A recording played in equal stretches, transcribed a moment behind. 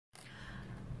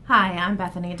Hi, I'm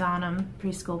Bethany Donham,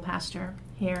 preschool pastor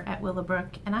here at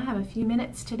Willowbrook, and I have a few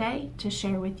minutes today to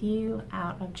share with you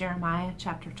out of Jeremiah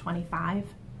chapter 25.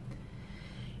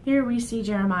 Here we see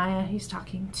Jeremiah, he's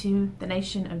talking to the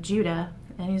nation of Judah,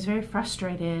 and he's very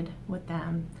frustrated with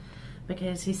them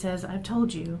because he says, I've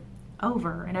told you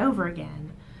over and over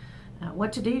again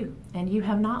what to do, and you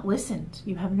have not listened,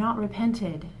 you have not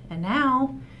repented, and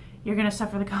now you're going to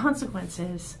suffer the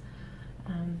consequences.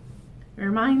 It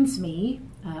reminds me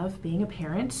of being a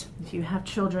parent. If you have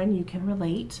children, you can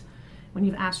relate when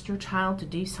you've asked your child to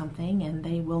do something and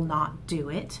they will not do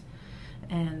it,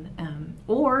 and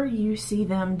or you see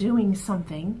them doing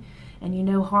something and you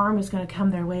know harm is going to come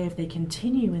their way if they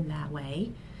continue in that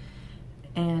way,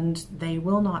 and they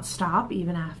will not stop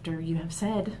even after you have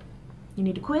said you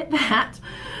need to quit that,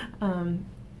 and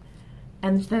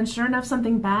then sure enough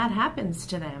something bad happens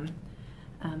to them.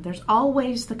 There's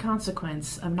always the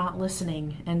consequence of not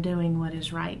listening and doing what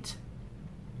is right.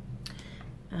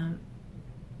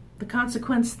 The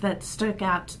consequence that stuck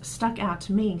out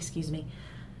to me,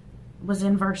 was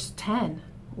in verse 10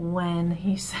 when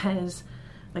he says,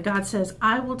 that God says,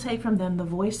 I will take from them the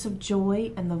voice of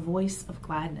joy and the voice of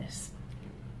gladness.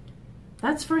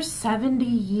 That's for 70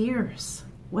 years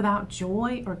without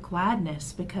joy or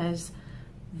gladness because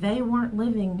they weren't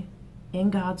living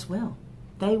in God's will.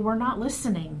 They were not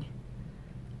listening.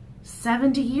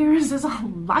 70 years is a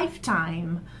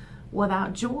lifetime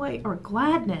without joy or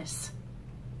gladness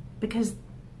because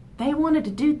they wanted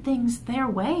to do things their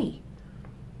way.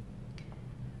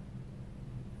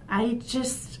 I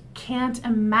just can't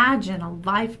imagine a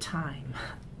lifetime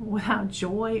without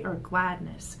joy or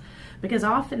gladness, because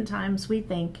oftentimes we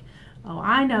think, oh,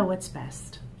 I know what's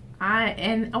best.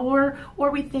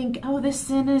 Or we think, oh, this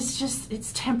sin is just,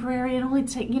 it's temporary. It only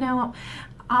take,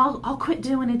 I'll quit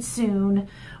doing it soon.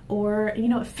 Or,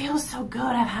 it feels so good.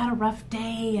 I've had a rough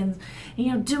day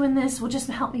and, doing this will just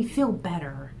help me feel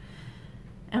better.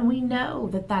 And we know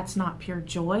that that's not pure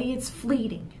joy. It's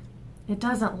fleeting. It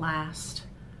doesn't last.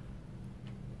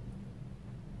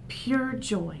 Pure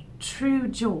joy, true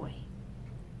joy,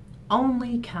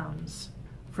 only comes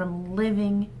from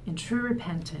living in true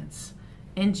repentance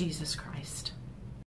in Jesus Christ.